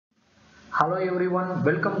Hello everyone,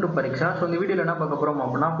 welcome to Pareksha. So இந்த வீடியோல என்ன பார்க்க போறோம்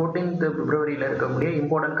அப்படினா 14th Februaryல இருக்கக்கூடிய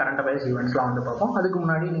இம்பார்ட்டன்ட் கரண்ட் அஃபேர்ஸ் ஈவென்ட்ஸ்லாம் வந்து பார்ப்போம். அதுக்கு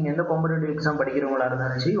முன்னாடி நீங்க எந்த காம்படிட்டிவ் எக்ஸாம் படிக்கிறவங்களா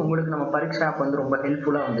இருந்தாலும் சரி உங்களுக்கு நம்ம Pareksha App வந்து ரொம்ப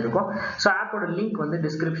ஹெல்ப்ஃபுல்லா வந்திருக்கும். ஸோ ஆப்போட லிங்க் வந்து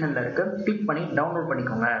டிஸ்கிரிப்ஷன்ல இருக்கு, கிளிக் பண்ணி டவுன்லோட்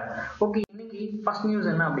பண்ணிக்கோங்க. ஓகே, இன்னைக்கு ஃபர்ஸ்ட் நியூஸ்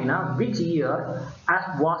என்ன அப்படின்னா which year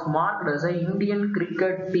was marked as a Indian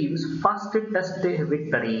cricket team's first test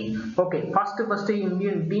victory. Okay, first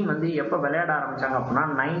Indian team வந்து எப்போ விளையாட ஆரம்பிச்சாங்க அப்படின்னா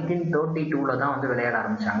 1932ல தான் வந்து விளையாட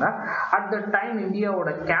ஆரம்பிச்சாங்க. அட் த டைம் இந்தியாவோட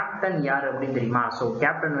கேப்டன் யார் அப்படின்னு தெரியுமா? ஸோ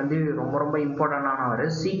கேப்டன் வந்து ரொம்ப இம்பார்ட்டன்டானவர்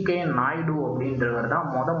CK நாயுடு அப்படின்றவர் தான்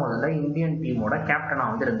முதல்ல இந்தியன் டீமோட கேப்டனா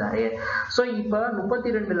வந்து இருந்தாரு. ஸோ இப்போ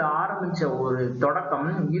 32ல ஆரம்பிச்ச ஒரு தொடக்கம்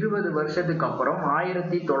 20 வருஷத்துக்கு அப்புறம்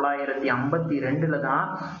 1952ல தான்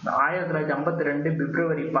 1952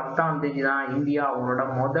 பிப்ரவரி 10ஆம் தேதி தான் இந்தியா அவங்களோட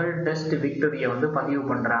முதல் டெஸ்ட் விக்டரியை வந்து பதிவு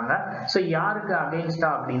பண்றாங்க. ஸோ யாருக்கு அகைன்ஸ்டா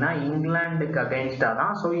அப்படின்னா இங்கிலாந்துக்கு அகைன்ஸ்டா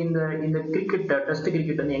தான். ஸோ இந்த கிரிக்கெட் டெஸ்ட்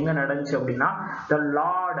கிரிக்கெட் வந்து எங்க நடந்துச்சு அப்படின்னா த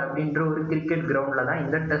லார்ட் அப்படின்ற ஒரு கிரிக்கெட் கிரவுண்ட்ல தான்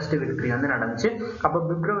இந்த டெஸ்ட் விக்டரி வந்து நடந்துச்சு. அப்போ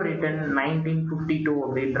பிப்ரவரி 10 1952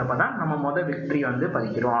 அப்படின்றப்ப தான் நம்ம முதல் விக்டரி வந்து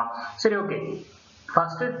பதிக்கிறோம். சரி, ஓகே,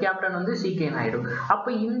 ஃபர்ஸ்ட் கேப்டன் வந்து CK நாயுடு. அப்போ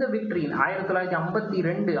இந்த விக்டரி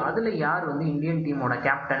 1952 அதுல யார் வந்து இந்தியன் டீமோட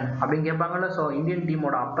கேப்டன் அப்படின்னு கேட்பாங்கல்ல. ஸோ இந்தியன்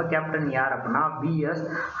டீமோட அப்ப கேப்டன் யார் அப்படின்னா VS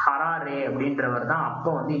ஹராரே அப்படின்றவர் தான் அப்போ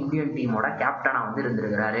வந்து இந்தியன் டீமோட கேப்டனா வந்து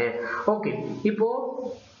இருந்திருக்கிறாரு. ஓகே, இப்போ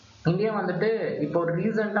இந்தியா வந்துட்டு இப்போ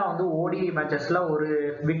ரீசெண்டா வந்து ODI மேட்சஸ்ல ஒரு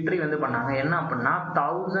விக்டரி வந்து பண்ணாங்க. என்ன அப்படின்னா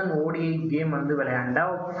 1000 ODI கேம் வந்து விளையாண்ட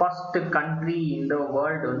ஃபர்ஸ்ட் கண்ட்ரி இந்த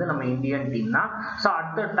வேர்ல்டு வந்து நம்ம இந்தியன் டீம் தான். ஸோ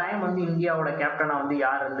அட் த டைம் வந்து இந்தியாவோட கேப்டனா வந்து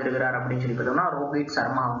யார் இருந்திருக்கிறார் அப்படின்னு சொல்லி பார்த்தோம்னா ரோஹித்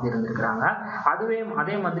சர்மா வந்து இருந்திருக்கிறாங்க.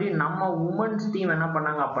 அதே மாதிரி நம்ம உமன்ஸ் டீம் என்ன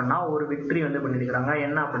பண்ணாங்க அப்படின்னா ஒரு விக்டரி வந்து பண்ணிருக்கிறாங்க.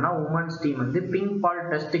 என்ன அப்படின்னா உமன்ஸ் டீம் வந்து பிங்க் பால்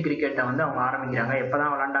டெஸ்ட் கிரிக்கெட்டை வந்து அவங்க ஆரம்பிக்கிறாங்க.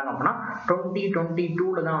 எப்பதான் விளையாண்டாங்க அப்படின்னா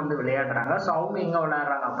 2022ல தான் வந்து விளையாடுறாங்க. ஸோ அவங்க எங்க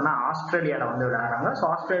விளையாடுறாங்க அப்படின்னா ஆஸ்திரேலியால வந்து விளையாடுறாங்க. ஸோ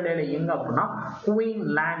ஆஸ்திரேலியால எங்க அப்படின்னா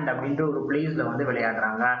குயின்லாண்ட் அப்படின்ற ஒரு பிளேஸ்ல வந்து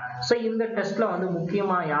விளையாடுறாங்க. ஸோ இந்த டெஸ்ட்ல வந்து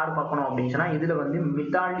முக்கியமா யார் பார்க்கணும் அப்படின்னு சொன்னா இதுல வந்து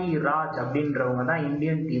மித்தாலி ராஜ் அப்படின்றவங்க தான்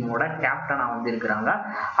இந்தியன் டீமோட கேப்டனா வந்து இருக்கிறாங்க.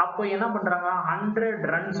 அப்போ என்ன பண்றாங்க 100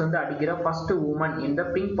 ரன்ஸ் வந்து அடிக்கிற ஃபர்ஸ்ட் உமன் இந்த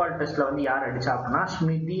பிங்க் பால் டெஸ்ட்ல வந்து யார் அடிச்சா அப்படின்னா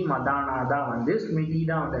ஸ்மிருதி மதானா தான் வந்து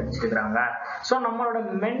அடிச்சிருக்காங்க. ஸோ நம்மளோட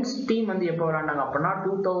மென்ஸ் டீம் வந்து எப்போ விளையாண்டாங்க அப்படின்னா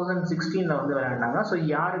 2016ல வந்து விளையாண்டாங்க. ஸோ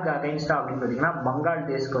யாருக்கு அகைன்ஸ்டா அப்படின்னு பாத்தீங்கன்னா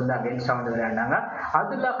பங்களாதேஷ்க்கு வந்து அகைன்ஸ்டா வந்து விளையாண்டாங்க.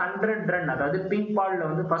 அதுல 100 ரன், அதாவது பிங்க் பால்ல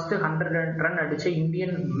வந்து ஃபர்ஸ்ட் 100 ரன் அடிச்ச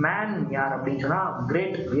இந்தியன் மேன் யார் அப்படின்னு சொன்னா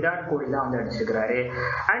கிரேட் விராட் கோலி தான் வந்து அடிச்சிருக்காரு.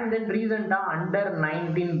 அண்ட் தென் ரீசெண்டா அண்டர்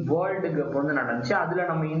 19 வேர்ல்டு கப் வந்து நடந்துச்சு. அதுல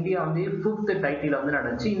நம்ம இந்தியா வந்து 5th டைட்டில் வந்து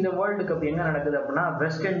நடந்துச்சு. இந்த வேர்ல்டு கப் எங்க நடக்குது அப்படின்னா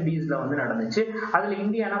வெஸ்ட் இண்டீஸ்ல வந்து நடந்துச்சு. அதுல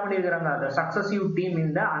இந்தியா என்ன பண்ணிருக்காங்க, அந்த சக்சஸிவ் டீம்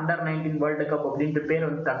இந்த அண்டர் 19 வேர்ல்டு கப் அப்படின்ற பேர்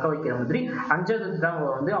வந்து தக்க வைக்கிற மாதிரி 5வது தான்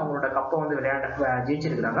வந்து அவங்களோட கப்பை வந்து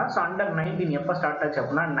ஜெயிச்சிருக்காங்க. ஸோ அண்டர் 19 எப்ப ஸ்டார்ட் ஆச்சு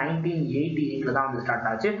அப்படின்னா 1988ல தான் வந்து ஸ்டார்ட்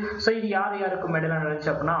ஆச்சு. ஸோ இது யாருக்கு மெடல்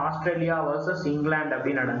நடந்துச்சு அப்படின்னா ஆஸ்திரேலியா வர்சஸ் இங்கிலாந்து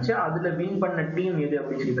அப்படின்னு நடந்துச்சு. அதுல வின் பண்ண டீம் எது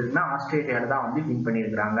அப்படின்னு சொல்லி பார்த்தீங்கன்னா ஆஸ்திரேலியால தான் வந்து வின்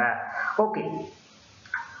பண்ணியிருக்காங்க. ஓகே,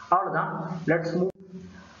 அவ்வளவுதான். Let's move.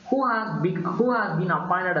 Who has been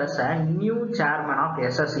appointed as a new chairman of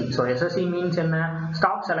SSC? So SSC means என்ன,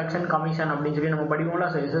 Staff Selection Commission அப்படின்னு சொல்லி நம்ம படிப்போம்ல.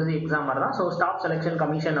 ஸோ SSC எக்ஸாம் தான். ஸோ Staff Selection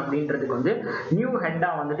Commission அப்படின்றதுக்கு வந்து நியூ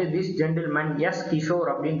ஹெட்டா வந்துட்டு திஸ் ஜென்டில்மேன் எஸ்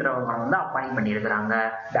கிஷோர் அப்படின்றவங்க வந்து அப்பாயிண்ட் பண்ணியிருக்கிறாங்க.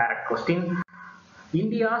 Direct question.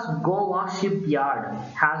 India's Goa shipyard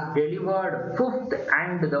has delivered 5th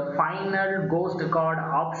and the final Coast Guard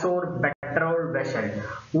offshore patrol vessel.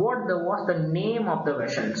 What was the name of the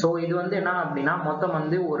vessel? So இது வந்து என்ன அப்படின்னா மொத்தம்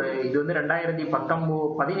வந்து இது வந்து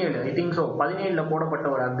 2017 ஐ திங்க் ஸோ 17ல போடப்பட்ட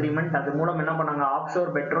ஒரு அக்ரிமெண்ட். அது மூலம் என்ன பண்ணாங்க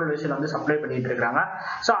ஆப்ஷோர் பெட்ரோல் வெசல் வந்து சப்ளை பண்ணிட்டு இருக்காங்க.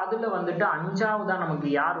 ஸோ அதுல வந்துட்டு 5வதா நமக்கு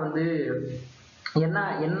யார் வந்து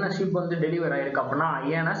என்ன ஷிப் வந்து டெலிவர் ஆயிருக்கு அப்படின்னா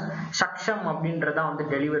INS சக்ஷம் அப்படின்றத வந்து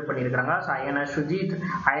டெலிவர் பண்ணியிருக்காங்க. So INS Sujith,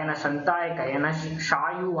 INS சந்தாயக், INS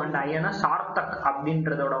ஷாயு and INS Sarthak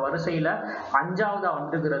அப்படின்றதோட வரிசையில 5வதா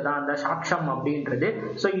வந்துருக்கிறது தான் அந்த சக்ஷம் அப்படின்றது.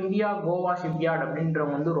 ஸோ இந்தியா கோவா ஷிப்யார்ட்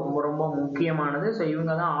அப்படின்றவங்க வந்து ரொம்ப முக்கியமானது. ஸோ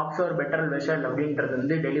இவங்க தான் ஆப்ஷோர் பெட்ரோல் வெசல் அப்படின்றது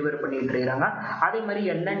வந்து டெலிவர் பண்ணிட்டு இருக்காங்க. அதே மாதிரி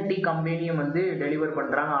LNT கம்பெனியும் வந்து டெலிவர்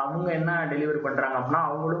பண்றாங்க. அவங்க என்ன டெலிவர் பண்றாங்க அப்படின்னா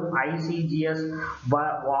அவங்களும் ICGS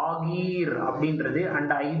வாகீர் அப்படின்னு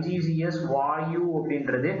அண்ட் IGCS வாயு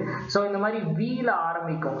அப்படின்றது. ஸோ இந்த மாதிரி வீல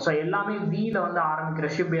ஆரம்பிக்கும். ஸோ எல்லாமே வீல வந்து ஆரம்பிக்கிற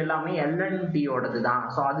ஷிப் எல்லாமே LNT ஓடது தான்.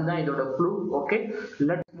 ஸோ அதுதான் இதோட clue. Okay,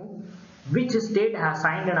 let's move. Which state has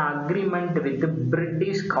signed an agreement with the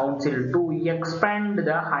British Council to expand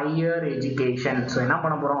the higher education? So என்ன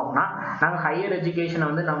பண்ண போறோம் அப்படின்னா நாங்க ஹையர் எஜுகேஷனை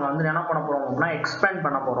வந்து நாங்க வந்து என்ன பண்ண போறோம் அப்படின்னா எக்ஸ்பேண்ட்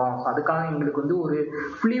பண்ண போறோம். அதுக்காக எங்களுக்கு வந்து ஒரு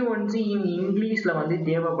ஃப்ளூவன்சி இன் இங்கிலீஷ்ல வந்து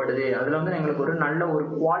தேவைப்படுது. அதுல வந்து எங்களுக்கு ஒரு நல்ல ஒரு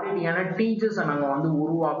குவாலிட்டியான டீச்சர்ஸை நாங்க வந்து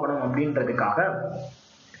உருவாக்கணும் அப்படின்றதுக்காக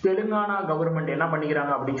தெலுங்கானா கவர்மெண்ட் என்ன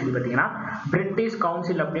பண்ணிக்கிறாங்க அப்படின்னு சொல்லி பார்த்தீங்கன்னா பிரிட்டிஷ்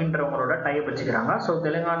கவுன்சில் அப்படின்றவங்களோட டைப் வச்சுக்கிறாங்க. ஸோ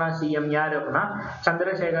தெலுங்கானா சிஎம் யார் அப்படின்னா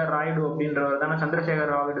சந்திரசேகர் ராயுடு அப்படின்றவர் தானே.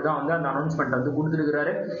 சந்திரசேகர் ராயுடு தான் வந்து அந்த அனௌன்ஸ்மெண்ட் வந்து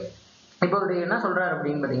கொடுத்துருக்காரு. இப்போ அவர் என்ன சொல்றாரு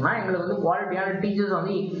அப்படின்னு பார்த்தீங்கன்னா எங்களுக்கு வந்து குவாலிட்டியான டீச்சர்ஸ்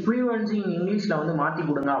வந்து ஃப்ளூவன்சி இன் இங்கிலீஷ்ல வந்து மாற்றி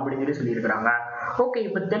கொடுங்க அப்படின்னு சொல்லி சொல்லியிருக்கிறாங்க. ஓகே,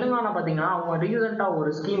 இப்போ தெலுங்கானா பார்த்தீங்கன்னா அவங்க ரீசெண்டாக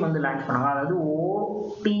ஒரு ஸ்கீம் வந்து லான்ச் பண்ணாங்க. அதாவது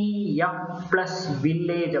ஓடிஎஃப் பிளஸ்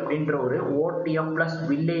வில்லேஜ் அப்படின்ற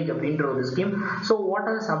ஒரு ஸ்கீம். ஸோ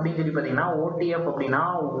வாட்டர்ஸ் அப்படின்னு சொல்லி பார்த்தீங்கன்னா ஓடிஎஃப் அப்படின்னா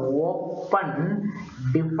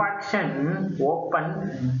ஓப்பன்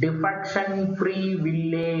டிஃபெக்ஷன் ஃப்ரீ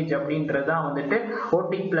வில்லேஜ் அப்படின்றதான் வந்துட்டு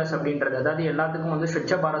ஓடி பிளஸ் அப்படின்றது. அதாவது எல்லாத்துக்கும் வந்து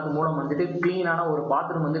ஸ்வச்ச பாரத் மூலம் வந்துட்டு கிளீனான ஒரு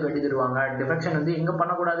பாத்ரூம் வந்து கட்டி தருவாங்க. டிஃபெக்ஷன் வந்து எங்க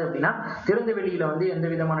பண்ணக்கூடாது அப்படின்னா திறந்த வெளியில வந்து எந்த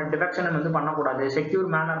விதமான டிஃபெக்ஷனும் வந்து பண்ணக்கூடாது, செக்யூர்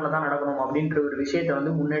மேனர்ல தான் நடக்கணும் அப்படின்ற ஒரு விஷயத்தை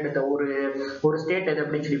வந்து முன்னெடுத்த ஒரு ஸ்டேட் எது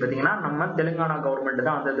அப்படின்னு சொல்லி பார்த்தீங்கன்னா நம்ம தெலுங்கானா கவர்மெண்ட்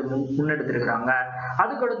தான் வந்து முன்னெடுத்திருக்கிறாங்க.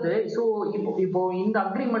 அதுக்கடுத்து ஸோ இப்போ இந்த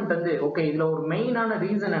அக்ரிமெண்ட் வந்து ஓகே, இதுல ஒரு மெயினான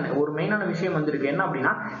ரீசன் ஒரு மெயினான விஷயம் வந்து இருக்கு. என்ன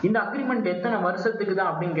அப்படின்னா இந்த அக்ரிமெண்ட் எத்தனை வருஷத்துக்கு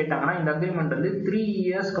தான் அப்படின்னு கேட்டாங்கன்னா இந்த அக்ரிமெண்ட் வந்து 3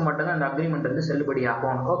 இயர்ஸ்க்கு மட்டும் தான் இந்த அக்ரிமெண்ட் வந்து செல்லுபடி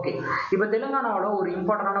ஆகும். ஓகே, இப்போ தெலுங்கானாவோட ஒரு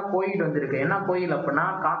இம்பார்ட்டன்டான கோயில் வந்து இருக்கு. என்ன கோயில் அப்படின்னா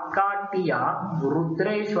காக்காட்டியா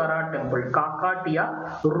ருத்ரேஸ்வரா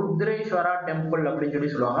டெம்பிள் அப்படின்னு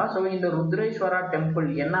சொல்லி சொல்லுவாங்க. ஸோ இந்த ருத்ரேஸ்வரா டெம்பிள்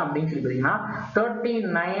என்ன அப்படின்னு சொல்லி பார்த்தீங்கன்னா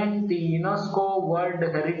 39th யுனெஸ்கோ வேர்ல்டு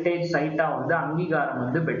ஹெரிட்டேஜ் சைட்டா வந்து அங்கீகாரம்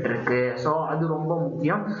வந்து பெற்றிருக்கு. ஸோ அது ரொம்ப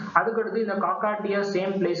முக்கியம். அதுக்கடுத்து இந்த காக்காட்டியா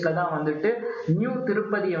சேம் பிளேஸ்ல தான் வந்துட்டு நியூ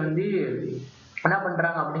திருப்பதியை வந்து என்ன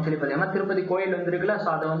பண்றாங்க அப்படின்னு சொல்லி பார்த்தீங்கன்னா திருப்பதி கோயில் வந்து இருக்குல்ல, ஸோ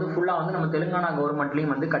அதை வந்து ஃபுல்லா வந்து நம்ம தெலுங்கானா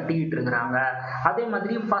கவர்மெண்ட்லயும் வந்து கட்டிக்கிட்டு இருக்கிறாங்க. அதே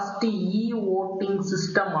மாதிரி ஃபர்ஸ்ட் ஓட்டிங்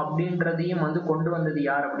சிஸ்டம் அப்படின்றதையும் வந்து கொண்டு வந்தது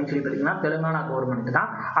யார் அப்படின்னு சொல்லி பார்த்தீங்கன்னா தெலுங்கானா கவர்மெண்ட் தான்.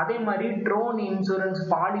 அதே மாதிரி ட்ரோன் இன்சூரன்ஸ்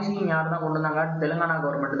பாலிசியும் யார் தான் கொண்டு வந்தாங்க, தெலுங்கானா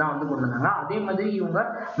கவர்மெண்ட் தான் வந்து கொண்டு வந்தாங்க. அதே மாதிரி இவங்க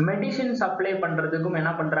மெடிசின் சப்ளை பண்றதுக்கும்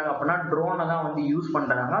என்ன பண்றாங்க அப்படின்னா ட்ரோனை தான் வந்து யூஸ்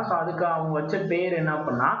பண்றாங்க. ஸோ அதுக்கு அவங்க வச்ச பேர் என்ன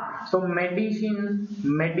அப்படின்னா ஸோ மெடிசின்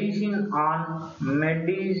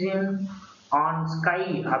ஆன் ஸ்கை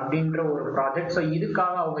அப்படின்ற ஒரு ப்ராஜெக்ட். ஸோ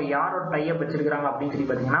இதுக்காக அவங்க யாரோட டைப் வச்சிருக்காங்க அப்படின்னு சொல்லி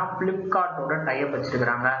பார்த்தீங்கன்னா பிளிப்கார்ட்டோட டைப்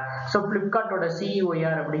வச்சிருக்காங்க. ஸோ பிளிப்கார்ட்டோட சிஇஓ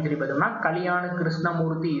யார் அப்படின்னு சொல்லி பார்த்தோம்னா கல்யாண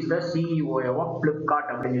Krishnamurthy is the CEO of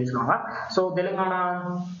Flipkart அப்படின்னு சொல்லி சொல்லுவாங்க. ஸோ தெலுங்கானா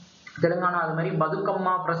அது மாதிரி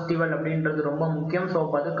பதுக்கம்மா ஃபெஸ்டிவல் அப்படின்றது ரொம்ப முக்கியம். So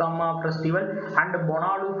Bathukamma festival and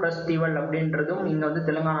Bonalu festival அப்படின்றதும் இங்க வந்து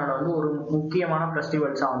தெலுங்கானால வந்து ஒரு முக்கியமான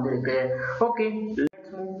ஃபெஸ்டிவல்ஸா வந்து இருக்கு. Okay,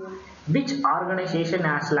 which organization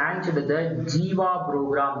has launched the Jiva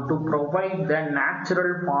program to provide the natural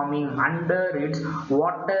farming under its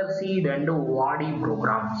water seed and wadi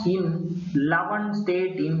program in 11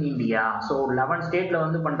 state in India. So 11 stateல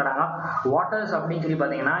வந்து பண்றாங்க. வாட்டர்ஸ் அப்படின்னு சொல்லி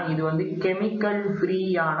பாத்தீங்கன்னா இது வந்து கெமிக்கல்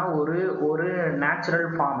ஃப்ரீயான ஒரு நேச்சுரல்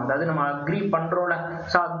ஃபார்ம். அதாவது நம்ம அக்ரி பண்றோம்ல,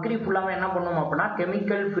 ஸோ அக்ரி ஃபுல்லாம என்ன பண்ணுவோம் அப்படின்னா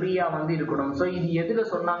கெமிக்கல் ஃப்ரீயா வந்து இருக்கணும். ஸோ இது எதுல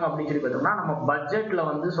சொன்னாங்க அப்படின்னு சொல்லி பார்த்தோம்னா நம்ம பட்ஜெட்ல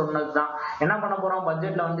வந்து சொன்னதுதான். என்ன பண்ண போறோம்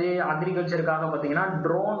பட்ஜெட்ல வந்து அக்ரிகல்ச்சருக்காக பார்த்தீங்கன்னா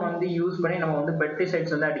ட்ரோன் வந்து யூஸ் பண்ணி நம்ம வந்து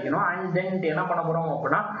பெஸ்டிசைட்ஸ் வந்து அடிக்கணும். அண்ட் தென் என்ன பண்ண போறோம்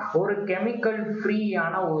அப்படின்னா ஒரு கெமிக்கல்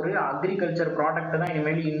ஃப்ரீயான ஒரு அக்ரிகல்ச்சர் ப்ராடக்ட் தான்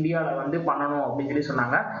இனிமேல் இந்தியாவில் வந்து பண்ணணும் அப்படின்னு சொல்லி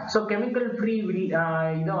சொன்னாங்க. ஸோ கெமிக்கல் ஃப்ரீ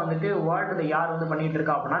இதை வந்துட்டு வேர்ல்டுல யார் வந்து பண்ணிட்டு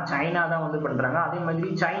இருக்கா அப்படின்னா சைனா தான் வந்து பண்றாங்க. அதே மாதிரி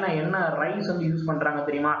சைனா என்ன ரைஸ் வந்து யூஸ் பண்றாங்க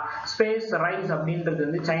தெரியுமா, ஸ்பேஸ் ரைஸ் அப்படின்றது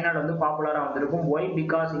வந்து சைனால வந்து பாப்புலரா வந்திருக்கும். ஒய்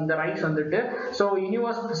பிகாஸ் இந்த ரைஸ் வந்துட்டு ஸோ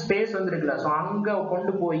யூனிவர்ஸ் ஸ்பேஸ் வந்து இருக்குல்ல, ஸோ அங்க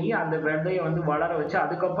கொண்டு போய் அந்த விதையை வந்து வளர வச்சு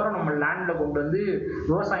அதுக்கப்புறம் நம்ம லேண்ட்ல கொண்டு வந்து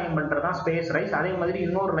விவசாயம் பண்றதுதான் ஸ்பேஸ் ரைஸ். அதே மாதிரி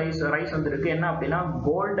இன்னொரு ரைஸ் வந்து இருக்கு என்ன அப்படின்னா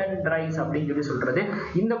கோல்டன் ரைஸ் அப்படின்னு சொல்லி சொல்றது.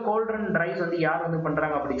 இந்த கோல்டன் ரைஸ் வந்து யார் வந்து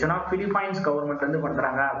பண்றாங்க அப்படின்னு சொன்னா பிலிப்பைன்ஸ் கவர்மெண்ட் வந்து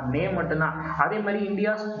பண்றாங்க, நேம் மட்டும்தான். அதே மாதிரி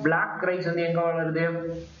இந்தியாஸ் பிளாக் ரைஸ் வந்து எங்க வளருது,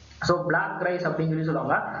 ஸோ பிளாக் ரைஸ் அப்படின்னு சொல்லி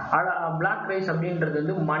சொல்லுவாங்க. பிளாக் ரைஸ் அப்படின்றது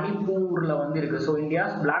வந்து மணிப்பூர்ல வந்து இருக்கு. ஸோ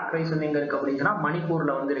இந்தியாஸ் பிளாக் ரைஸ் வந்து எங்க இருக்கு அப்படின்னு சொன்னா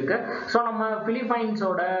மணிப்பூர்ல வந்து இருக்கு. ஸோ நம்ம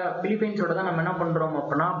பிலிப்பைன்ஸோட தான் நம்ம என்ன பண்றோம்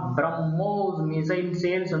அப்படின்னா பிரம்மோஸ் மிசைல்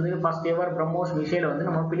சேல்ஸ் வந்து ஃபர்ஸ்ட் எவர் பிரம்மோஸ் மிசைல் வந்து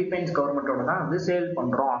நம்ம பிலிப்பைன்ஸ் கவர்மெண்டோட தான் வந்து சேல்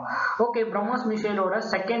பண்றோம். ஓகே, பிரம்மோஸ் மிசைலோட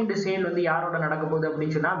செகண்ட் சேல் வந்து யாரோட நடக்க போகுது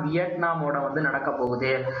அப்படின்னு சொன்னா வியட்நாமோட வந்து நடக்க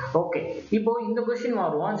போகுது. ஓகே, இப்போ இந்த கொஸ்டின்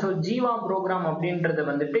வருவோம். ஸோ ஜீவா ப்ரோக்ராம் அப்படின்றது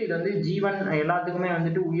வந்துட்டு இது வந்து ஜீவன் எல்லாத்துக்குமே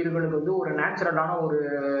வந்துட்டு உயிர் வந்து ஒரு நேச்சுரலான ஒரு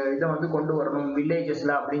இதை வந்து கொண்டு வரணும்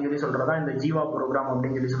வில்லேஜஸ்ல அப்படின்னு சொல்லி சொல்றதா இந்த ஜீவா ப்ரோக்ராம்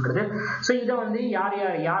அப்படின்னு சொல்லி சொல்றது. ஸோ இதை வந்து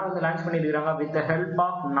யார் வந்து லான்ச் பண்ணிருக்காங்க வித் ஹெல்ப்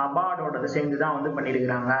ஆஃப் நபார்டோட சேர்ந்து தான் வந்து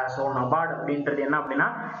பண்ணிருக்காங்க. ஸோ நபார்டு அப்படின்றது என்ன அப்படின்னா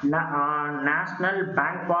national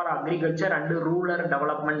bank for agriculture and rural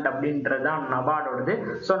development அப்படின்றது தான் நபார்டோடது.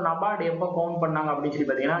 ஸோ நபார்டு எப்போ ஃபவுண்ட் பண்ணாங்க அப்படின்னு சொல்லி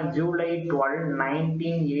பார்த்தீங்கன்னா ஜூலை 12,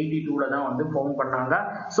 1982 தான் வந்து ஃபவுண்ட் பண்ணாங்க.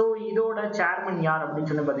 ஸோ இதோட சேர்மன் யார்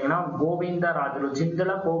அப்படின்னு சொல்லி பார்த்தீங்கன்னா கோவிந்த ராஜுலு,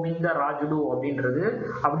 சிந்தல கோவிந்த ராஜுலு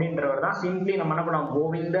அப்படின்றவர் தான். சிம்பிளி நம்ம என்ன பண்ணலாம்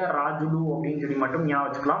கோவிந்த ராஜுலு அப்படின்னு சொல்லி மட்டும் ஞாபகம்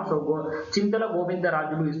வச்சுக்கலாம். So சிந்தல Govind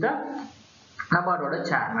Rajulu is the நபார்டோட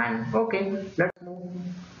chairman. Okay, let's move.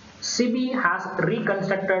 SEBI has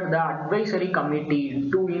reconstructed the advisory committee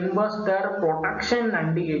to investor protection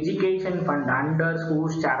and education fund under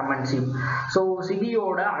whose chairmanship. So SEBI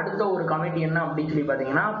ஓட அடுத்த ஒரு கமிட்டி என்ன அப்படின்னு சொல்லி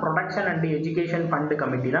பாத்தீங்கன்னா production and education fund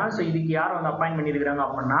committee தான். ஸோ இதுக்கு யார் வந்து அப்பாயிண்ட் பண்ணியிருக்கிறாங்க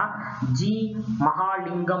அப்படின்னா ஜி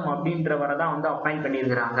மகாலிங்கம் அப்படின்றவரை தான் வந்து அப்பாயிண்ட்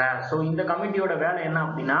பண்ணியிருக்கிறாங்க. ஸோ இந்த கமிட்டியோட வேலை என்ன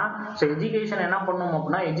அப்படின்னா ஸோ எஜுகேஷன் என்ன பண்ணும்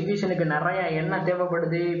அப்படின்னா எஜுகேஷனுக்கு நிறைய என்ன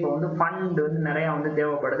தேவைப்படுது, இப்போ வந்து ஃபண்ட் வந்து நிறைய வந்து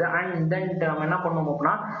தேவைப்படுது. அண்ட் தென் நம்ம என்ன பண்ணுவோம்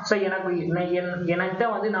அப்படின்னா ஸோ என்கிட்ட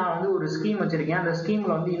வந்து நான் வந்து ஒரு ஸ்கீம் வச்சிருக்கேன். அந்த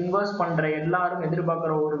ஸ்கீம்ல வந்து இன்வெஸ்ட் பண்ற எல்லாரும்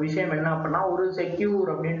எதிர்பார்க்கிற ஒரு விஷயம் என்ன அப்படின்னா ஒரு செக்யூர்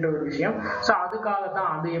அப்படின்ற ஒரு விஷயம். ஸோ அதுக்காக தான்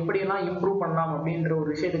அது எப்படியெல்லாம் இம்ப்ரூவ் பண்ணலாம் அப்படின்ற ஒரு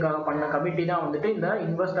விஷயத்துக்காக பண்ண கமிட்டி தான் வந்துட்டு இந்த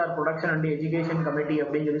investor production and education committee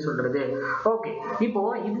அப்படின்னு சொல்லி சொல்றது. ஓகே, இப்போ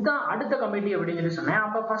இதுதான் அடுத்த கமிட்டி அப்படின்னு சொல்லி சொன்னேன்.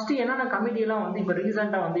 அப்ப ஃபர்ஸ்ட் என்னென்ன கமிட்டி எல்லாம் வந்து இப்போ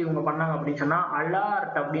ரீசெண்டா வந்து இவங்க பண்ணாங்க அப்படின்னு சொன்னா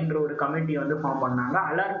அலர்ட் அப்படின்ற ஒரு கமிட்டி வந்து ஃபார்ம் பண்ணாங்க.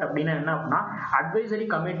 அலர்ட் அப்படின்னா என்ன அப்படின்னா advisory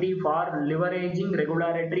committee for leveraging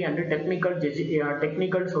regulatory and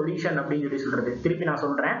technical solution அப்படின்னு சொல்லி சொல்றது. திருப்பி நான்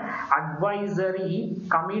சொல்றேன், advisory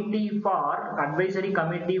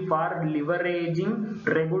committee for leveraging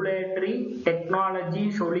regulatory technology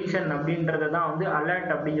solution அப்படின்றத தான் வந்து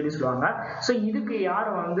அலர்ட் அப்படின்னு சொல்லி சொல்லுவாங்க. ஸோ இதுக்கு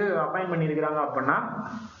யார் வந்து அப்பாயிண்ட் பண்ணியிருக்கிறாங்க அப்படின்னா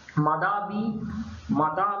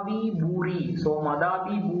மதாபி பூரி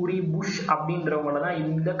புஷ் அப்படின்றவங்கள தான்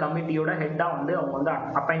இந்த கமிட்டியோட ஹெட்டா வந்து அவங்க வந்து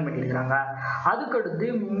அப்பாயிண்ட் பண்ணியிருக்கிறாங்க. அதுக்கடுத்து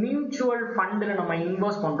மியூச்சுவல் ஃபண்டில் நம்ம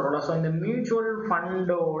இன்வெஸ்ட் பண்றோம்ல, ஸோ இந்த மியூச்சுவல்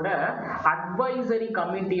ஃபண்டோட அட்வைசரி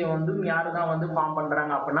கமிட்டியை வந்து யாரு தான் வந்து ஃபார்ம்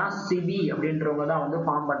பண்றாங்க அப்படின்னா சிபி அப்படின்றவங்க தான் வந்து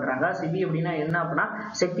ஃபார்ம் பண்றாங்க. சிபி அப்படின்னா என்ன அப்படின்னா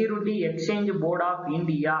security exchange board of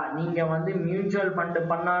India. நீங்க வந்து மியூச்சுவல் ஃபண்ட்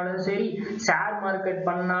பண்ணாலும் சரி, ஷேர் மார்க்கெட்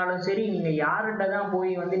பண்ணாலும் சரி, நீங்க யார்கிட்ட தான்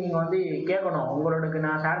போய் வந்து நீங்க வந்து கேட்கணும், உங்களோட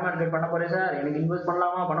நான் ஷேர் மார்க்கெட் பண்ண போறேன் சார், எனக்கு இன்வெஸ்ட்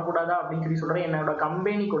பண்ணலாமா பண்ணக்கூடாதா அப்படின்னு சொல்லி சொல்றேன். என்னோட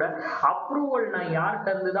கம்பெனி கூட அப்ரூவல் நான்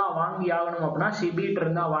யார்கிட்ட இருந்து தான் வாங்கி ஆகணும் அப்படின்னா சிபிட்ட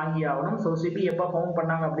இருந்து தான் வாங்கி ஆகணும். ஸோ சிபி எப்போ ஃபவுண்ட்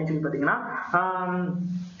பண்ணாங்க அப்படின்னு சொல்லி பாத்தீங்கன்னா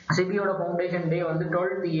சிபியோட ஃபவுண்டேஷன் டே வந்து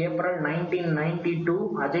 12th April 1992.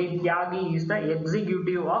 அஜய் தியாகி is the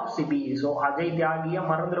executive of CP. So Ajay தியாகியை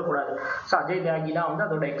மறந்துடக்கூடாது. ஸோ அஜய் தியாகி தான் வந்து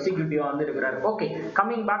அதோட எக்ஸிக்யூட்டிவா வந்து இருக்கிறார். Okay,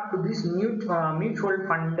 coming back to this mutual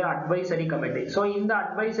fund advisory committee. So இந்த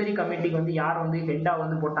அட்வைசரி கமிட்டிக்கு வந்து யார் வந்து ஹெட்டா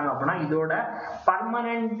வந்து போட்டாங்க அப்படின்னா இதோட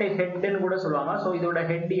பர்மனன்ட் ஹெட்னு கூட சொல்லுவாங்க. ஸோ இதோட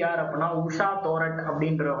ஹெட் யார் அப்படின்னா உஷா தோரட்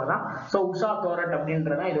அப்படின்றவங்க தான். ஸோ உஷா தோரட்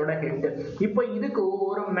அப்படின்றதான் இதோட ஹெட். இப்போ இதுக்கு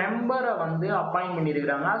ஒரு மெம்பரை வந்து அப்பாயிண்ட்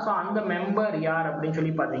பண்ணியிருக்கிறாங்க. ஸோ அந்த மெம்பர் யார் அப்படின்னு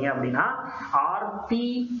சொல்லி பாத்தீங்க அப்படின்னா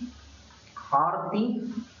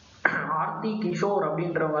ஆர்த்தி கிஷோர்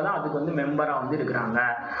அப்படின்றவங்க தான் அதுக்கு வந்து மெம்பரா வந்து இருக்கிறாங்க.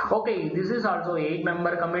 Okay, this is also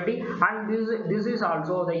 8-member committee and this is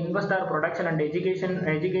also the investor protection and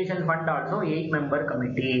education fund also 8-member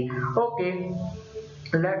committee. Okay,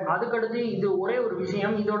 அதுக்கடுத்து இது ஒரே ஒரு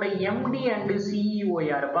விஷயம், இதோட எம்டி அண்ட் சிஇஓ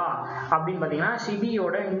யாருப்பா அப்படின்னு பாத்தீங்கன்னா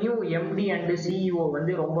சிபியோட நியூ எம்டி அண்ட் சிஇஓ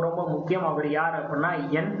வந்து ரொம்ப ரொம்ப முக்கியம். அவர் யார் அப்படின்னா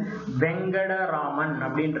என் வெங்கடராமன்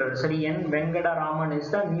அப்படின்றவர். சரி, என் Venkataraman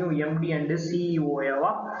is the new empty and CEO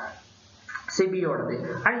சிபியோடது.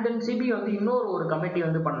 And then CP வந்து இன்னொரு ஒரு கமிட்டி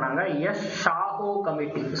வந்து பண்ணாங்க, S ஷாஹோ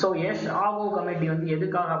committee. So S ஷாஹோ committee வந்து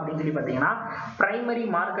எதுக்காக அப்படின்னு சொல்லி பார்த்தீங்கன்னா பிரைமரி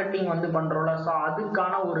மார்க்கெட்டிங் வந்து பண்றோம்ல, ஸோ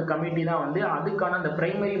அதுக்கான ஒரு கமிட்டி தான் வந்து அதுக்கான அந்த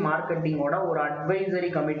பிரைமரி மார்க்கெட்டிங்கோட ஒரு அட்வைசரி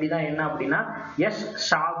கமிட்டி தான் என்ன அப்படின்னா S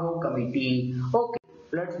ஷாஹோ committee. Okay,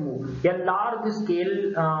 let's move. A large scale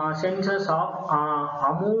census of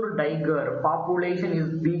Amur tiger population is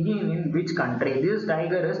begin in which country? This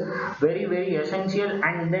tiger is very essential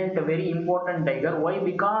and then very important tiger. Why?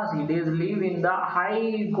 Because it is live in the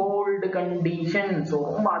high cold condition. So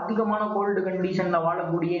ரொம்ப அதிகமான gold கண்டிஷன்ல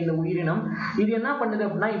வாழக்கூடிய இந்த உயிரினம் இது என்ன பண்ணுது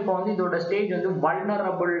அப்படின்னா இப்போ வந்து இதோட ஸ்டேஜ் வந்து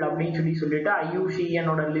வல்னரபிள் அப்படின்னு சொல்லிட்டு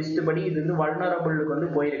IUCN லிஸ்ட் படி இது வந்து வல்னரபிளுக்கு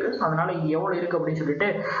வந்து போயிருக்கு. அதனால இது எவ்வளவு இருக்கு அப்படின்னு சொல்லிட்டு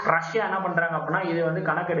ரஷ்யா என்ன பண்றாங்க அப்படின்னா இது வந்து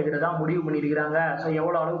கணக்கெடுக்கிறதா முடிவு பண்ணிருக்காங்க. ஸோ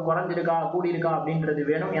எவ்வளவு அளவு குறைஞ்சிருக்கா கூடியிருக்கா அப்படின்றது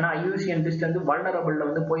வேணும். ஏன்னா IUCN லிஸ்ட் வந்து வல்னரபிள்ல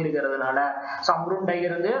வந்து போயிருக்கிறதுனால அம்ரூன்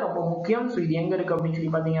டைகர் வந்து ரொம்ப முக்கியம். ஸோ இது எங்க இருக்கு அப்படின்னு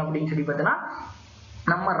சொல்லி பார்த்தீங்கன்னா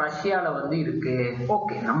நம்ம ரஷ்யால வந்து இருக்கு.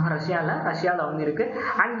 ஓகே, நம்ம ரஷ்யால வந்து இருக்கு.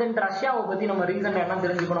 அண்ட் தென் ரஷ்யாவை பத்தி நம்ம ரீசெண்டா என்ன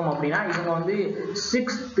தெரிஞ்சுக்கணும் அப்படின்னா இவங்க வந்து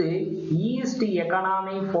 6th ஈஸ்ட்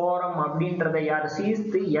எக்கனாமி ஃபோரம் அப்படின்றத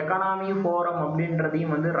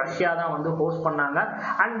அப்படின்றதையும் வந்து ரஷ்யா தான் வந்து ஹோஸ்ட் பண்ணாங்க.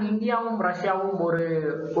 அண்ட் இந்தியாவும் ரஷ்யாவும்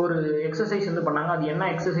ஒரு எக்ஸசைஸ் வந்து பண்ணாங்க. அது என்ன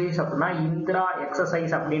எக்ஸசைஸ் அப்படின்னா இந்திரா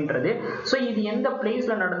எக்ஸசைஸ் அப்படின்றது. ஸோ இது எந்த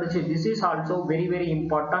பிளேஸ்ல நடந்துச்சு? This is also very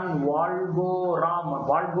important.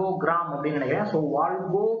 வால்கோகிராம் அப்படின்னு நினைக்கிறேன். ஸோ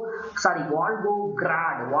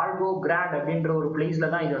வால்கோகிராட் அப்படின்ற ஒரு பிளேஸ்ல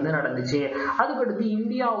தான் இது வந்து நடந்துச்சு. அதுக்கடுத்து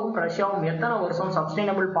இந்தியாவும் ரஷ்யாவும் எத்தனை வருஷம்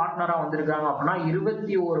சஸ்டைனபிள் பார்ட்னரா வந்திருக்காங்க அப்படின்னா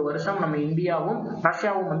 21 வருஷம் நம்ம இந்தியாவும்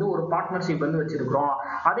ரஷ்யாவும் வந்து ஒரு பார்ட்னர்ஷிப் வந்து வச்சிருக்கிறோம்.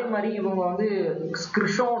 அதே மாதிரி இவங்க வந்து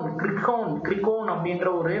கிரிகோன் அப்படின்ற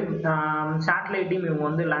ஒரு சேட்டலைட்டையும் இவங்க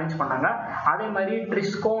வந்து லான்ச் பண்ணாங்க. அதே மாதிரி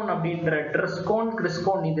கிறிஸ்கோன்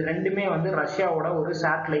இது ரெண்டுமே வந்து ரஷ்யாவோட ஒரு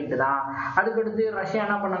சேட்டலைட் தான். அதுக்கடுத்து ரஷ்யா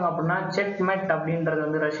என்ன பண்ணாங்க அப்படின்னா செக்மெட் அப்படின்றது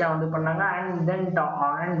வந்து ரஷ்யா வந்து பண்ணாங்க. அண்ட் தென்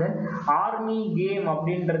ஆர்மி கேம்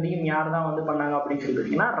அப்படின்றதையும் யார் தான் வந்து பண்ணாங்க அப்படின்னு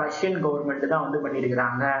சொல்லிட்டீங்கன்னா ரஷ்யன் கவர்மெண்ட் தான் வந்து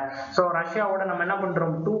பண்ணியிருக்கிறாங்க. ஸோ ரஷ்யாவோட நம்ம என்ன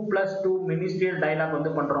பண்றோம் 2+2 மினிஸ்ட்ரியல் டயலாக்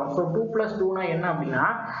வந்து பண்றோம். ஸோ 2+2னா என்ன அப்படின்னா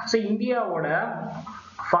ஸோ இந்தியாவோட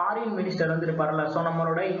ஃபாரின் மினிஸ்டர் வந்து இருப்பார்ல, ஸோ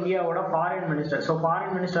நம்மளோட இந்தியாவோட foreign minister. So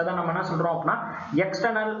foreign minister தான் நம்ம என்ன சொல்றோம் அப்படின்னா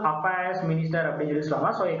எக்ஸ்டர்னல் அஃபேர்ஸ் மினிஸ்டர் அப்படின்னு சொல்லி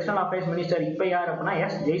சொல்லுவாங்க. ஸோ எக்ஸ்டர்னல் அஃபேர்ஸ் மினிஸ்டர் இப்போ யார் அப்படின்னா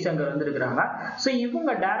ஜெய்சங்கர் வந்து இருக்கிறாங்க. ஸோ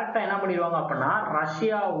இவங்க டைரக்டா என்ன பண்ணிடுவாங்க அப்படின்னா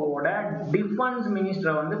ரஷ்யாவோட டிஃபென்ஸ்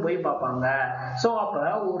மினிஸ்டரை வந்து போய் பார்ப்பாங்க. ஸோ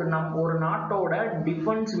அப்ப ஒரு நாட்டோட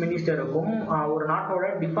டிஃபென்ஸ் மினிஸ்டருக்கும்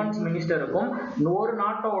ஒரு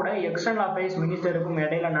நாட்டோட எக்ஸ்டர்னல் அஃபேர்ஸ் மினிஸ்டருக்கும்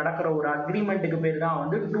இடையில நடக்கிற ஒரு அக்ரிமெண்ட்டுக்கு பேர் தான்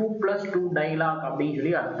வந்து 2+2 டைலாக் அப்படின்னு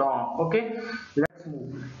சொல்லி அர்த்தம். Okay, let's move.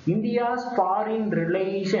 India's foreign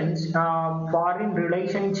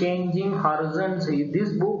relation changing horizons. This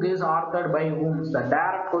book is authored by whom? The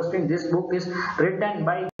direct question. This book is written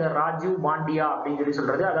by Rajiv Pandya அப்படின்னு சொல்லி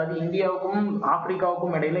சொல்றது. அதாவது இந்தியாவுக்கும்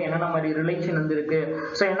ஆப்பிரிக்காவுக்கும் இடையில என்னென்ன மாதிரி ரிலேஷன் வந்து இருக்கு,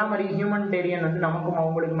 ஸோ என்ன மாதிரி ஹியூமனிடேரியன் வந்து நமக்கும்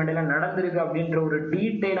அவங்களுக்கும் இடையில நடந்திருக்கு அப்படின்ற ஒரு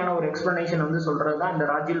டீட்டெயிலான ஒரு எக்ஸ்பிளனேஷன் வந்து சொல்றது தான் இந்த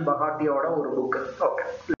ராஜீவ் பகாட்டியோட ஒரு book. Okay,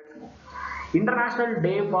 International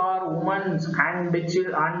Day for Women's and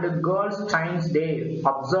Girls Science Day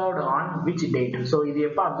observed on which date? So இது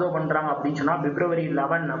எப்ப அப்சர்வ் பண்றாங்க அப்படின்னு சொன்னா February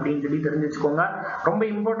 11 அப்படின்னு சொல்லி தெரிஞ்சு வச்சுக்கோங்க. ரொம்ப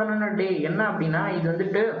இம்பார்ட்டன்டான டே. என்ன அப்படின்னா இது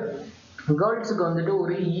வந்துட்டு கேர்ள்ஸுக்கு வந்துட்டு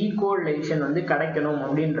ஒரு ஈக்குவலைசேஷன் வந்து கிடைக்கணும்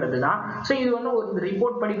அப்படின்றது தான். ஸோ இது வந்து ஒரு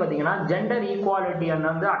ரிப்போர்ட் படி பார்த்தீங்கன்னா ஜெண்டர் ஈக்குவாலிட்டியை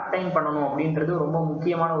வந்து அட்டைன் பண்ணணும் அப்படின்றது ரொம்ப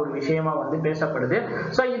முக்கியமான ஒரு விஷயமா வந்து பேசப்படுது.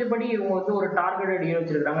 ஸோ இதுபடி இவங்க வந்து ஒரு டார்கெட் இயர்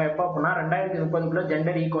வச்சிருக்காங்க. எப்போ அப்படின்னா 2030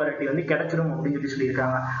 ஜெண்டர் ஈக்குவாலிட்டி வந்து கிடைச்சிடும் அப்படின்னு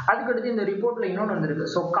சொல்லியிருக்காங்க. அதுக்கடுத்து இந்த ரிப்போர்ட்ல இன்னொன்று வந்திருக்கு.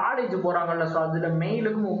 ஸோ காலேஜ் போறாங்கல்ல, ஸோ அதுல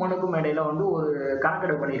மெயிலுக்கும் உமனுக்கும் இடையில வந்து ஒரு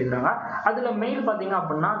கணக்கெடுப்பு பண்ணியிருக்காங்க. அதுல மெயில் பார்த்தீங்க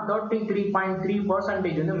அப்படின்னா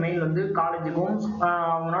 33.3% வந்து மெயில் வந்து காலேஜுக்கும்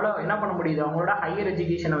அவங்களால என்ன பண்ண முடியுது, அவங்களோட ஹையர்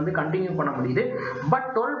எஜுகேஷன் வந்து கண்டினியூ பண்ண முடியுது. பட்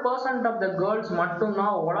 12% ஆஃப் த கேர்ள்ஸ்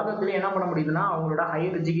மட்டும்தான் உலகத்திலே என்ன பண்ண முடியுதுன்னா அவங்களோட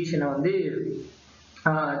ஹையர் எஜுகேஷனை வந்து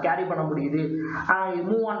கேரி பண்ண முடியுது,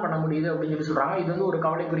 மூவ் ஆன் பண்ண முடியுது அப்படின்னு சொல்லி சொல்றாங்க. இது வந்து ஒரு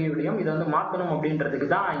கவலைக்குரிய விடயம். இதை வந்து மாற்றணும் அப்படின்றதுக்கு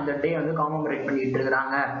தான் இந்த டே வந்து காமமரேட் பண்ணிட்டு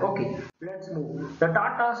இருக்காங்க. Okay, let's move. The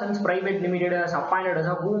Tata Sons Private Limited has appointed as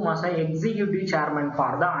an executive chairman for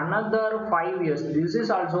the another 5 years. This is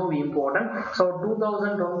also important. So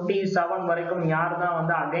 2027 வரைக்கும் யார் தான்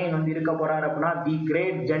வந்து அகைன் வந்து இருக்க போறாரு அப்படின்னா தி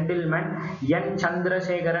கிரேட் ஜென்டில்மேன் என்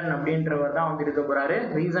சந்திரசேகரன் அப்படின்றவர் தான் வந்து இருக்க போறாரு.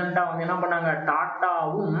 ரீசெண்டா வந்து என்ன பண்ணாங்க,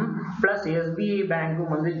 டாட்டாவும் பிளஸ் SBI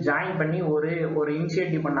பேங்க்கும் வந்து ஜாயின் பண்ணி ஒரு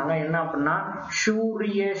இனிஷியேட்டிவ் பண்ணாங்க. என்ன அப்படின்னா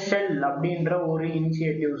சூரிய ஷெல் அப்படின்ற ஒரு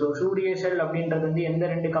இனிஷியேட்டிவ். ஸோ சூரிய ஷெல் அப்படின்றது வந்து எந்த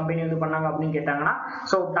ரெண்டு கம்பெனி வந்து பண்ணாங்க அப்படின்னு கேட்டாங்கன்னா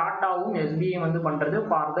ஸோ டாட்டாவும் SBI வந்து பண்றது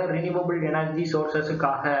for the renewable energy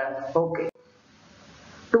சோர்சஸுக்காக. Okay,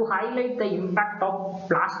 to highlight the impact of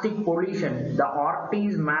plastic pollution, the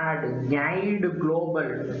Ortiz MAD Guide Global,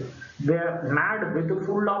 the MAD with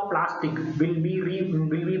full of plastic will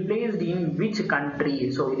be placed in which country?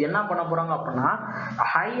 So இது என்ன பண்ண போறாங்க அப்படின்னா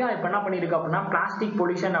ஹையா இப்ப என்ன பண்ணிருக்கு அப்படின்னா பிளாஸ்டிக்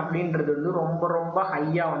பொல்யூஷன் அப்படின்றது வந்து ரொம்ப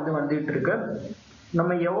ஹையா வந்து வந்துட்டு இருக்கு.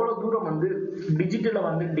 நம்ம எவ்வளவு தூரம் வந்து டிஜிட்டலை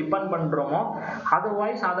வந்து டிபெண்ட் பண்றோமோ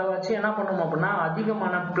அதர்வைஸ் அதை வச்சு என்ன பண்ணுவோம் அப்படின்னா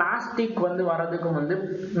அதிகமான பிளாஸ்டிக் வந்து வரதுக்கு வந்து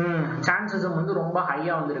சான்சஸும் வந்து ரொம்ப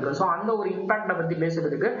ஹையா வந்துருக்கு. ஸோ அந்த ஒரு இம்பாக்டை பத்தி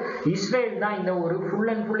பேசுறதுக்கு இஸ்ரேல் தான் இந்த ஒரு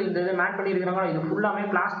ஃபுல் அண்ட் ஃபுல் இந்த இதை மேட் பண்ணியிருக்கிறாங்க. இது ஃபுல்லாமே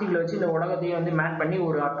பிளாஸ்டிக்ல வச்சு இந்த உலகத்தையே வந்து மேட் பண்ணி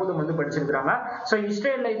ஒரு அற்புதம் வந்து படிச்சிருக்காங்க. ஸோ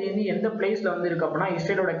இஸ்ரேல்ல இது வந்து எந்த பிளேஸ்ல வந்து இருக்கு அப்படின்னா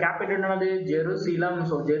இஸ்ரேலோட கேபிட்டல் என்னது ஜெருசலம்.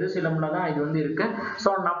 ஸோ ஜெருசலம்ல தான் இது வந்து இருக்கு.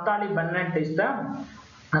 So Naftali Bennett is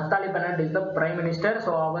the prime minister.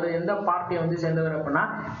 So அவர் எந்த பார்ட்டியை வந்து சேர்ந்தவர் அப்படின்னா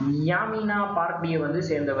யாமினா பார்ட்டியை வந்து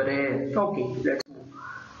சேர்ந்தவர். Okay, let's move.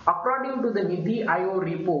 According to the Niti Aayog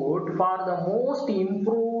report, for the most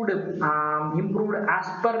improved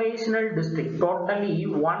aspirational district, totally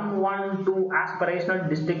 112 aspirational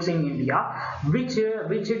districts in India, which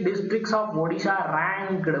districts of Odisha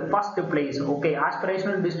ranked first place? Okay,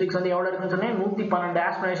 aspirational districts வந்து எவ்வளவு இருக்குன்னு சொன்னேன் 112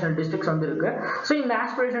 aspirational districts வந்து இருக்கு. So இந்த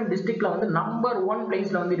aspirational districtல வந்து number 1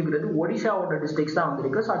 பிளேஸ்ல வந்து இருக்கிறது ஒடிஷாவோட டிஸ்ட்ரிக்ட்ஸ் தான் வந்து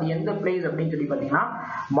இருக்கு. ஸோ அது எந்த பிளேஸ் அப்படின்னு சொல்லி பார்த்தீங்கன்னா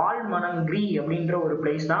மால்மரங்கி அப்படின்ற ஒரு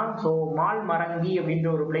பிளேஸ் தான். ஸோ மால்மரங்கி அப்படின்ற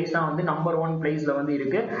ஒரு பிளேஸ் பிளேஸ் தான் வந்து நம்பர் 1 பிளேஸ்ல வந்து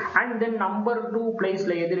இருக்கு. அண்ட் தென் நம்பர் 2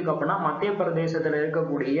 பிளேஸ்ல எது இருக்கு அப்படின்னா மத்திய பிரதேசத்துல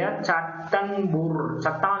இருக்கக்கூடிய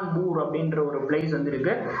சத்தான்பூர் அப்படின்ற ஒரு பிளேஸ் வந்து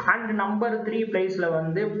இருக்கு. அண்ட் நம்பர் 3 பிளேஸ்ல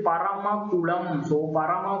வந்து பரமக்குளம். ஸோ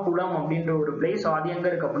பரமக்குளம் அப்படின்ற ஒரு பிளேஸ், அது எங்க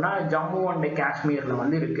இருக்கு அப்படின்னா ஜம்மு அண்ட் காஷ்மீர்ல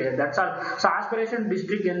வந்து இருக்கு. That's all. So aspiration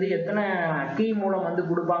district வந்து எத்தனை கீ மூலம் வந்து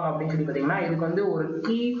கொடுப்பாங்க அப்படின்னு சொல்லி பார்த்தீங்கன்னா இதுக்கு வந்து ஒரு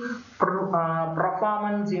கீ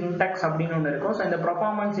பெர்ஃபார்மன்ஸ் இண்டெக்ஸ் அப்படின்னு ஒன்று இருக்கும். ஸோ இந்த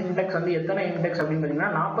பெர்ஃபார்மன்ஸ் இண்டெக்ஸ் வந்து எத்தனை இண்டெக்ஸ் அப்படின்னு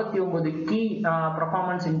பார்த்தீங்கன்னா 49 கீ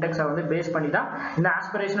பெர்ஃபார்மன்ஸ் இண்டெக்ஸை வந்து பேஸ் பண்ணி தான் இந்த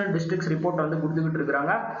ஆஸ்பிரேஷனல் டிஸ்ட்ரிக்ட்ஸ் ரிப்போர்ட் வந்து கொடுத்துக்கிட்டு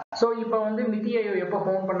இருக்காங்க. ஸோ இப்போ வந்து நிதி ஆயோக் எப்போ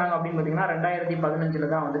ஃபவுண்ட் பண்ணாங்க அப்படின்னு பார்த்தீங்கன்னா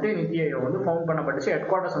 2015 தான் வந்துட்டு நிதி ஆயோக் வந்து ஃபவுண்ட் பண்ணப்பட்டுச்சு. ஹெட்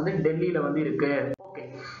குவார்ட்டர்ஸ் வந்து டெல்லியில வந்து இருக்கு. Okay,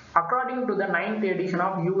 according to the 9th edition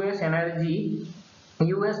of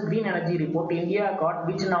US Green Energy Report, India got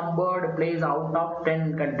which numbered place out of 10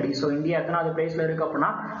 countries? So India எத்தனாவது பிளேஸ்ல இருக்கு அப்படின்னா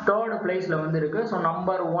 3rd பிளேஸ்ல வந்து இருக்கு. ஸோ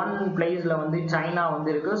நம்பர் 1 பிளேஸ்ல வந்து சைனா வந்து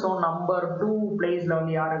இருக்கு. ஸோ நம்பர் 2 பிளேஸ்ல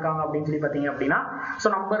வந்து யார் இருக்காங்க அப்படின்னு சொல்லி பார்த்தீங்க அப்படின்னா ஸோ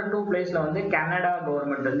நம்பர் 2 பிளேஸ்ல வந்து கனடா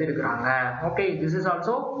கவர்மெண்ட் வந்து இருக்கிறாங்க. Okay, this is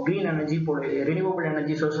also green energy, renewable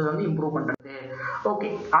energy sources வந்து இம்ப்ரூவ் பண்றது. Okay,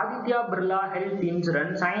 Aditya Birla health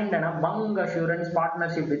insurance signed a bunk assurance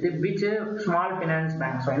partnership with which small finance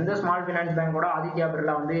bank? So இந்த ஸ்மால் ஃபினான்ஸ் பேங்கோட ஆதித்யா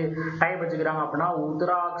பிர்லா வந்து டைப் வச்சுக்கிறாங்க அப்படின்னா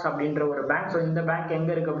உத்தராக்ஸ் அப்படின்ற ஒரு பேங்க். ஸோ இந்த பேங்க்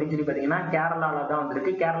எங்க இருக்கு அப்படின்னு சொல்லி பார்த்தீங்கன்னா கேரளால தான் வந்து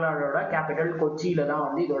இருக்கு. கேரளாவோட கேபிட்டல் கொச்சியில தான்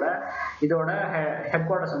வந்து இதோட ஹெட்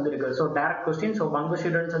குவார்ட்டர்ஸ் வந்து இருக்கு. So direct question. So bunk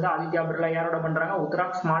assurance வந்து ஆதித்யா பிர்லா யாரோட பண்றாங்க?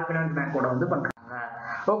 உத்தராக்ஸ் ஸ்மால் ஃபினான்ஸ் பேங்கோட வந்து பண்றாங்க.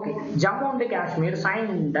 Okay, Jammu and Kashmir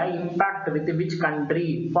signed the impact with which country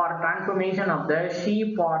for transformation of the sheep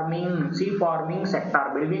farming sector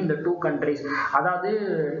between the two countries? அதாவது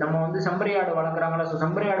நம்ம வந்து செம்பரியாடு வளர்க்குறாங்களா, ஸோ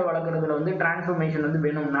செம்பரியாடு வளர்க்குறதுல வந்து டிரான்ஸ்ஃபர்மேஷன் வந்து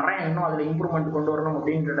வேணும், நிறைய இன்னும் அதில் இம்ப்ரூவ்மெண்ட் கொண்டு வரணும்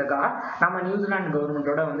அப்படின்றதுக்காக நம்ம நியூசிலாந்து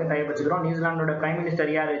கவர்மெண்டோட வந்து டைப் வச்சுக்கிறோம். நியூசிலாண்டோட பிரைம்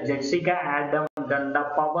மினிஸ்டர் யாரு? Jessica Adam. The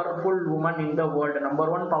powerful woman in the world, number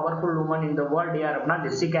 1 powerful woman in the world யார் அப்படின்னா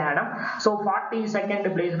ஜெசிகா ஆடம். ஸோ 42nd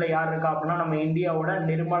பிளேஸ்ல யார் இருக்கா அப்படின்னா நம்ம இந்தியாவோட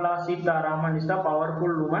Nirmala Sitharaman is the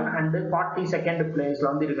powerful woman and 42nd பிளேஸ்ல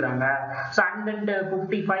வந்து இருக்கிறாங்க. ஸோ அண்ட்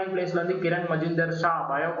 55 பிளேஸ்ல வந்து கிரண் மஜுந்தர் ஷா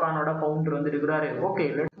பயோகானோட ஃபவுண்டர் வந்து இருக்கிறாரு. Okay,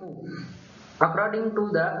 let's move. According to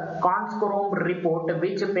the Conscorom report,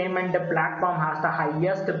 which payment platform has the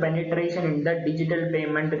highest penetration in the digital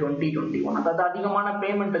payment 2021? அதாவது அதிகமான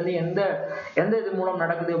பேமெண்ட் வந்து எந்த இது மூலம்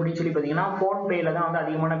நடக்குது அப்படின்னு சொல்லி பார்த்தீங்கன்னா ஃபோன்பேல தான் வந்து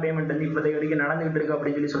அதிகமான பேமெண்ட் வந்து இப்போதைய வரைக்கும் நடந்துகிட்டு இருக்கு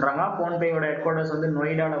அப்படின்னு சொல்லி சொல்றாங்க. ஃபோன்பேயோட ஹெட் குவார்ட்டர்ஸ் வந்து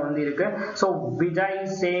நொய்டால வந்து இருக்கு. So Vijay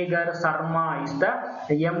Sekar Sharma is the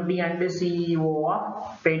MD and CEO of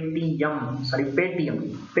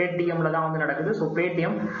பேடிஎம்ல தான் வந்து நடக்குது. ஸோ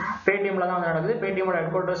பேடிஎம்ல தான் வந்து நடக்குது. பேடிஎம்மோட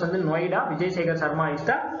ஹெட் குவார்ட்டர்ஸ் வந்து Noida. Vijay Pareksha Sharma is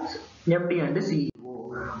the MD and the CEO.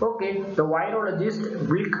 Okay, the virologist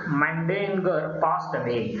Wilk Mandenger passed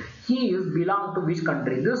away. He is belong to which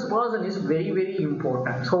country? This person is very very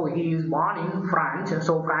important. So he is born in France.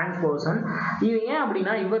 So French person. இது ஏன்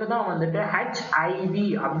அப்படின்னா இவர் தான் வந்துட்டு HIV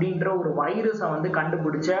அப்படின்ற ஒரு வைரஸை வந்து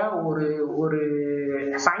கண்டுபிடிச்ச ஒரு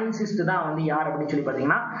சயின்டிஸ்ட் தான் வந்து யார் அப்படின்னு சொல்லி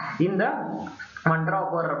பார்த்தீங்கன்னா இந்த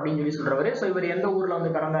மண்ட்ராபர் அப்படின்னு சொல்லி சொல்றவரு. ஸோ இவர் எந்த ஊர்ல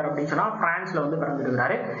வந்து பிறந்தார் அப்படின்னு சொன்னா பிரான்ஸ்ல வந்து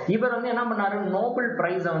பிறந்திருக்கிறாரு. இவர் வந்து என்ன பண்ணாரு? நோபல்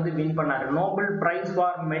பிரைஸை வந்து வின் பண்ணாரு. நோபல் பிரைஸ்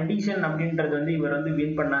ஃபார் மெடிசன் அப்படின்றது வந்து இவர் வந்து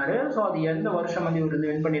வின் பண்ணாரு. ஸோ அது எந்த வருஷம் வந்து இவர்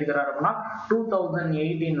வந்து வின் பண்ணியிருக்கிறாரு அப்படின்னா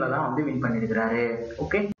 2018 தான் வந்து வின் பண்ணியிருக்கிறாரு.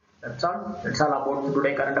 Okay, that's all about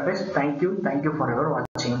today current affairs. Thank you for your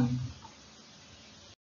watching.